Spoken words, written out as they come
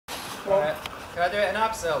Can I do it an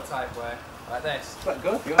abseil type way? Like this? Let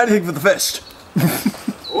go. Anything for the fist.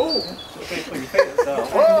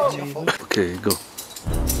 Okay, go.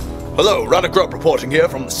 Hello, Radek Grubb reporting here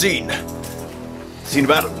from the scene. Scene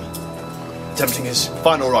of Adam. Attempting his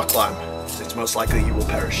final rock climb. It's most likely he will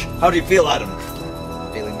perish. How do you feel, Adam?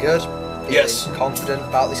 Feeling good. Yes. Confident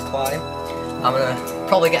about this climb. I'm gonna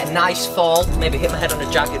probably get a nice fall, maybe hit my head on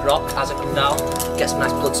a jagged rock as I come down. Get some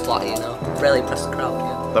nice blood splatter, you know. Really impress the crowd,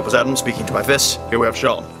 yeah. That was Adam speaking to my fist. Here we have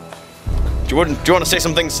Sean. Do you want to say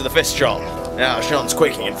some things to the fist, Sean? Yeah, Sean's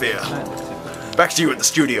quaking in fear. Back to you at the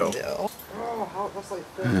studio.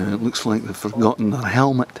 It looks like they've forgotten their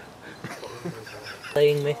helmet.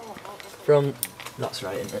 Playing me from, that's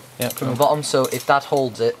right, isn't it? Yeah. From the bottom, so if Dad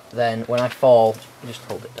holds it, then when I fall, you just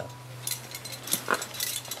hold it down.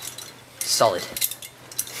 Solid.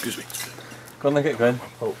 Excuse me. Go on, get going.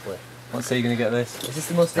 Hopefully. Let's say you're going to get this. Is this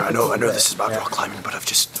the most difficult? I know this is about rock climbing, but I've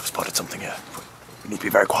spotted something here. We need to be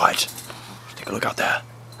very quiet. Just take a look out there.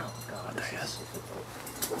 Oh God. There he is.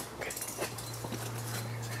 Okay.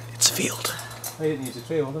 It's a field. We didn't use a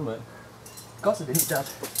tree, didn't we? Of course I didn't, Dad.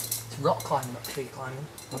 It's rock climbing, not tree climbing.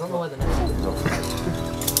 I don't know where the next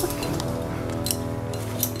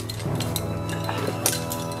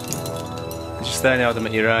is. Just there now, Adam,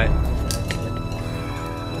 at your right.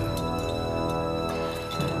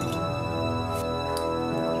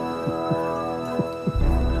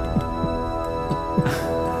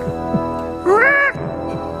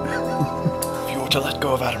 If you were to let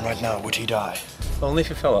go of Adam right now, would he die? Only if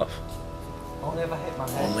you fell off. Only if I hit my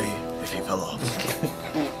head. Only if he fell off.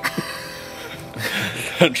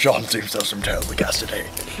 And Sean seems to have some terribly gas today.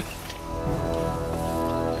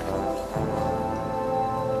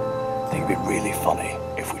 I think it'd be really funny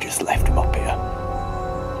if we just left him up here.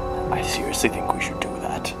 I seriously think we should do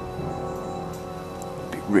that.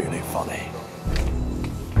 It'd be really funny.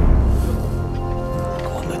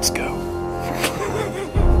 Come on, let's go.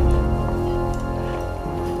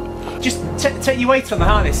 Just take your weight on the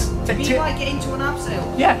harness. Do you like get into an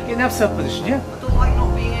abseil? Yeah, get in abseil position, yeah. I don't like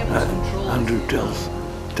not being able to control. Andrew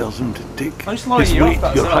tells him to take I'm just lowering his you weight, off,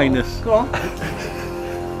 that's Your all. Highness. Go on.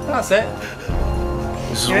 That's it.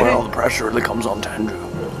 This is You where ready? all the pressure really comes on to Andrew.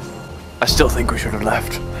 I still think we should have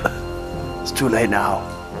left. It's too late now.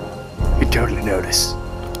 He'd totally notice. You're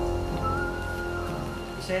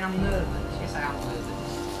saying I'm nervous? Yes, I am nervous.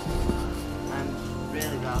 I'm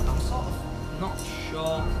really bad. I'm sort of not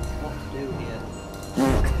sure what to do here.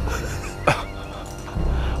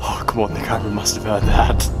 Oh, come on, the camera must have heard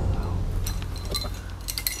that.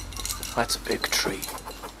 That's a big tree.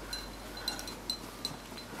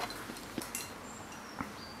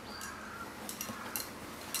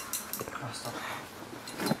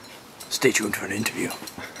 Stay tuned for an interview.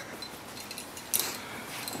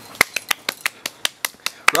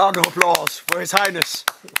 Round of applause for His Highness.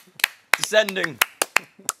 Descending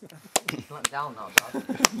Let down now, Dad.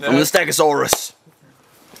 from the Stegosaurus.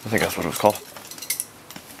 I think that's what it was called.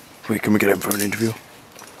 Wait, can we get him for an interview?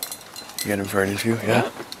 Get him for an interview? Yeah?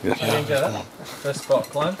 Yeah. First spot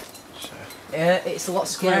climb. It's a lot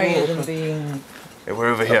scarier than being. Hey, we're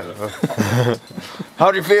over here.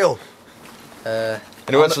 How do you feel?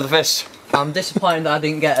 Any words for the fist? I'm disappointed that I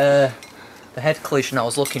didn't get the head collision I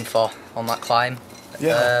was looking for on that climb.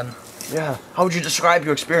 Yeah. Yeah. How would you describe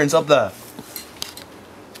your experience up there?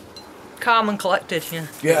 Calm and collected, yeah.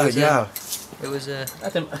 Yeah, yeah. It was a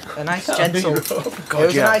Adam, nice gentle. God, It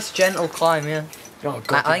was yeah. a nice gentle climb, yeah. Oh,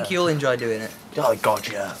 God, I think you'll enjoy doing it. Oh, God,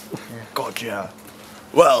 yeah. God, yeah.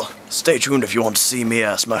 Well, stay tuned if you want to see me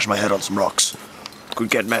smash my head on some rocks.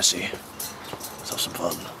 Could get messy. Let's have some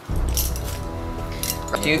fun.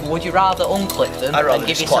 Would you rather unclip them I'd rather and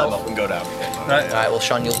give just yourself... climb up and go down. right. Right, well,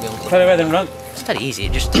 Sean, you'll be unclipped. Play away then, run. It's dead easy,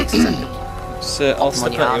 it just takes a second. So I'll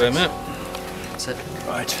step on your out of harness. mate. That's it.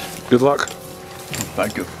 Right. Good luck.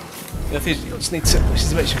 Thank you. You just need to make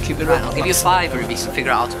sure you keep the Right, rope. I'll give you a fiver if you can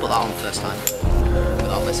figure out how to put that on first time.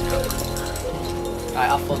 Without messing up. Right,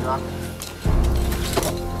 have fun, man.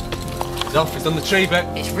 He's off, he's done the tree bit.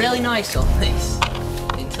 It's really nice on this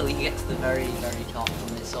until you get to the very, very top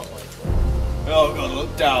and it's sort of like... Oh, God,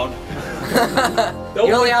 look down.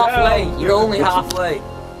 You're only halfway. You're only halfway.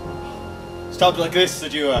 It's times like this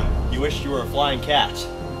that you wished you were a flying cat.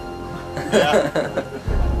 Yeah.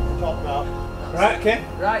 Top now. Right, okay.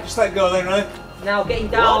 Right. Just let go then, right? Now getting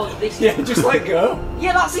down. This. Yeah, just let go.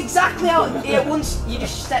 Yeah, that's exactly how. Yeah, once you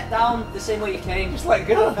just step down the same way you came. Just let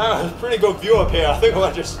go. Pretty good view up here. I think I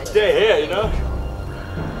might just stay here, you know?